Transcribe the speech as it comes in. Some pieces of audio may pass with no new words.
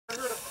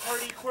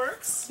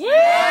Querks! Yeah!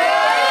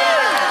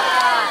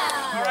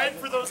 Alright,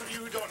 for those of you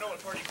who don't know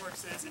what Party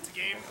Querks is, it's a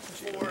game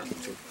for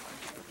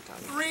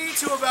 3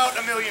 to about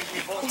 1 million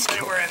people,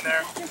 anywhere in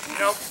there, you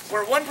know,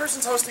 where one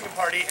person's hosting a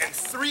party and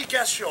 3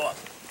 guests show up.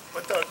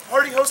 But the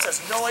party host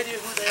has no idea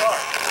who they are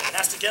and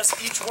has to guess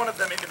each one of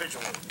them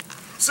individually.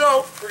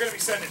 So, we're going to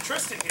be sending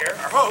Tristan here,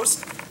 our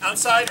host,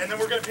 outside, and then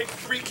we're going to pick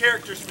 3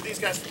 characters for these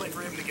guys to play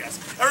for him to guess.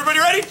 Everybody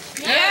ready?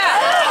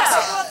 Yeah!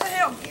 Awesome. Go up the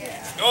hill.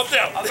 Yeah. Go up the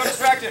hill. I'll go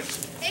distract him.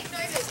 Make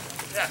noises.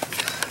 Yeah.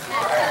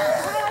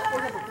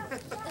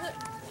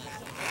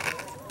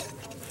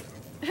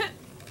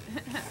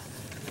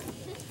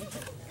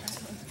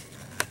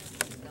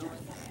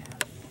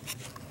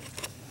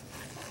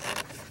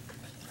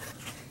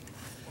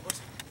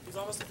 He's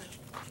almost at the hill.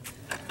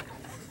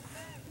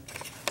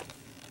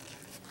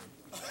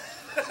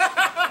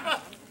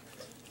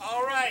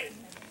 All right.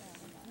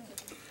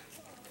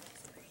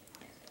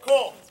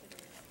 Cole.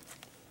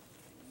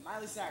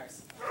 Miley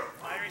Cyrus.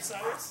 Miley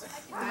Cyrus?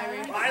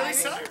 Miley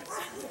Cyrus.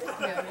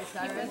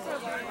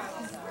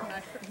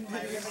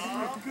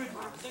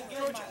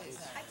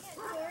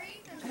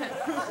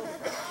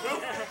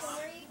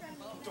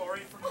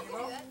 Dory from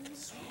Nemo.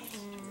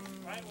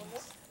 Right, one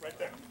more. Right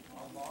there. A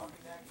long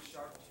neck,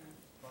 sharp tooth,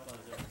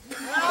 buzzer.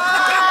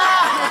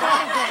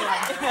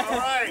 All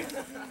right.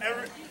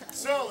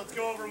 So let's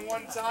go over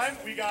one time.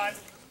 We got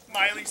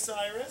Miley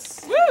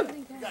Cyrus. Woo!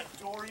 We got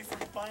Dory from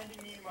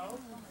Finding Nemo.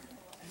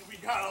 And we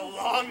got a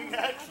long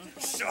neck,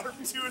 sharp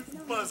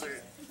tooth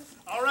buzzard.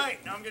 All right.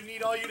 Now I'm gonna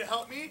need all you to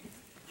help me.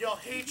 Yell,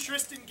 "Hey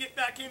Tristan, get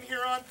back in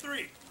here" on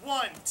 3.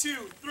 1,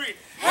 2, 3.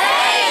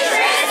 Hey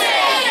Tristan!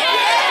 Get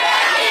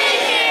back in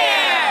here!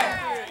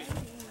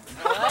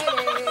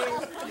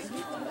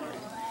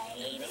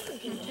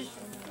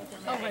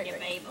 Oh my God.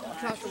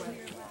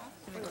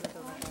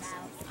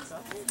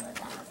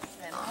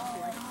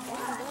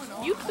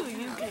 You too,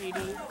 you, Katie.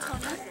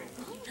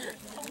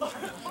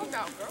 Oh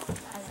no, girl.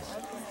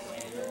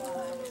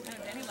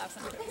 Danny laughs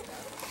at me.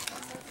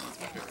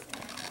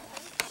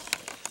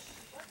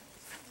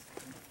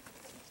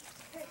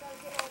 Okay, gotta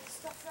get all the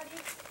stuff ready.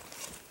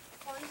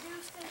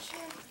 Fondue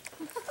station,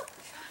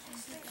 shopping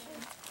station,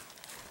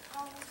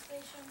 calming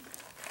station,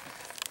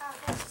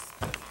 apples.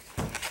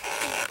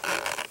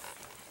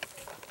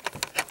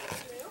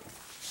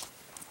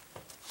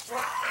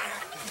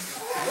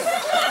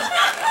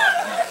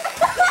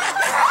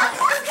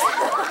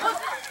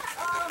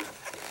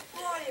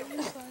 Who are you?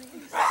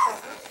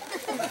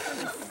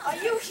 Are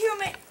you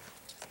human?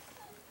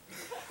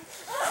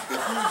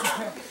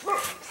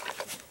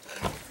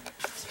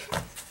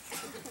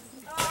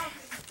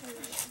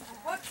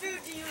 What food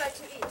do you like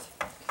to eat?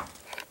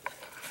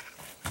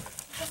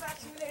 Come back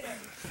to me later.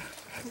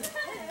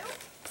 Hello.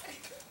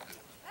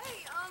 Hey,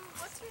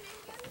 what's your name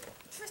again?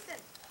 Tristan.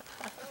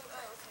 Oh,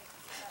 okay.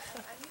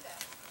 I knew that.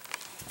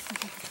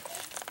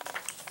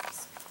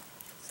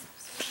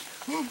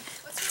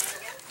 What's your name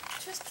again?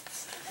 Tristan.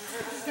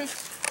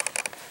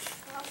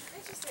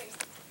 Interesting.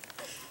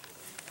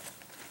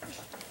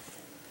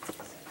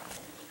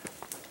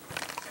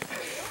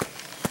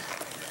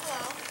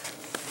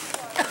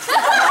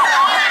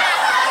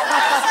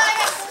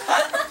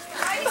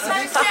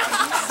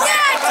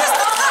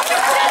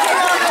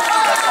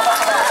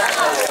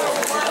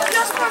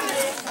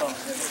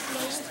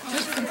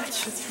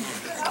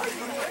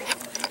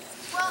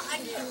 Well, I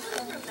can't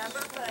really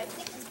remember, but I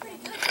think it's pretty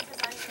good because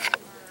I'm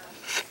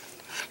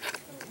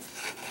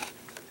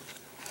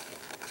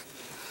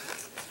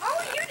Oh,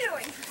 what are you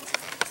doing?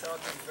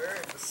 Talking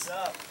bird, what's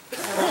up?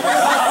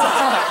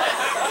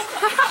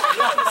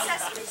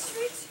 Sesame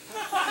Street?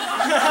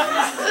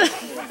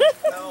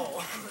 No.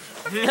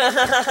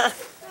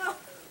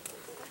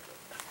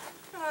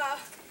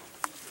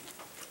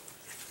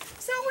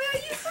 So where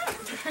are you from?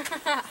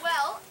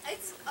 Well,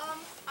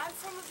 I'm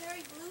from a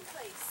very blue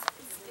place.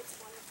 It's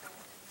wonderful.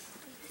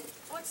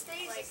 What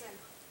state is it in?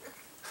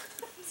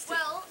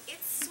 Well,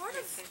 it's sort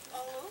of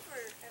all over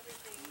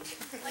everything.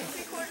 Like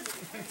 3/4.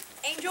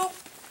 Angel?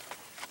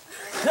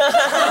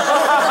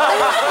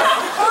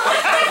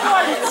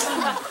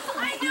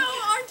 I know,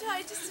 aren't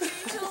I? Just an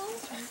angel.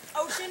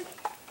 Ocean?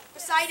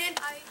 Poseidon?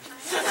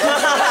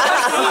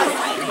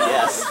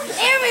 Yes.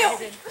 Ariel!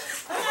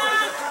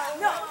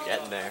 No.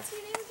 Getting there. What's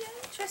your name again?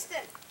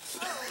 Tristan.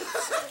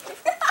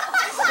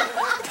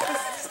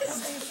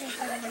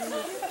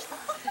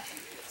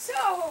 So,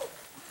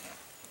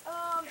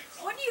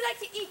 what do you like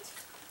to eat?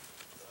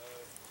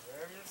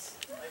 Worms,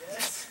 I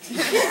guess.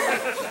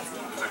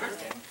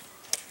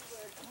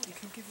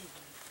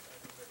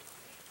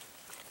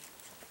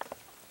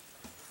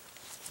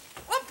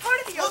 What part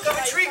of the Look, ocean I'm a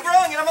are you tree from?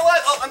 growing and I'm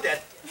alive. Oh, I'm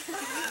dead.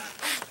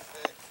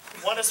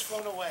 One has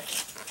flown away.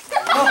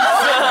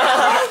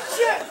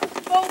 Vulture!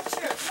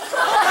 Vulture!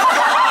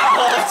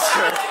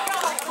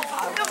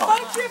 The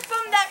vulture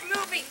from that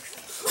movie.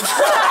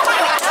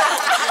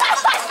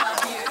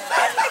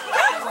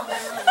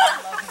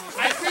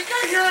 I think I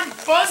hear him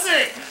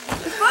buzzing.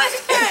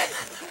 Buzzard!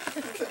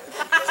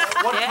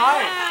 What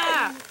kind?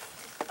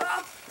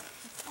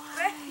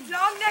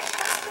 Long neck.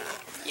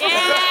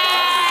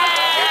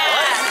 Yeah!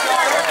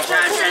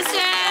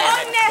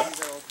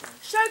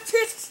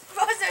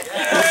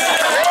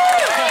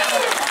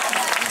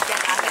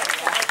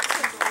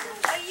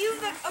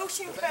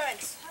 ocean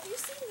currents. Have you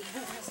seen these?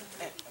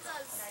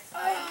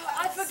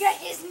 I forget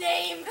his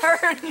name.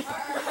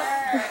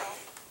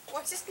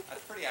 What's his name?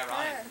 That's pretty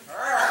ironic.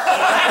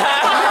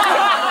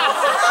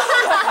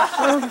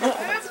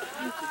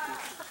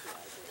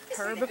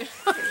 Herb.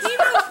 He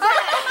moved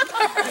back.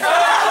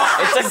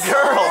 It's a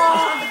girl.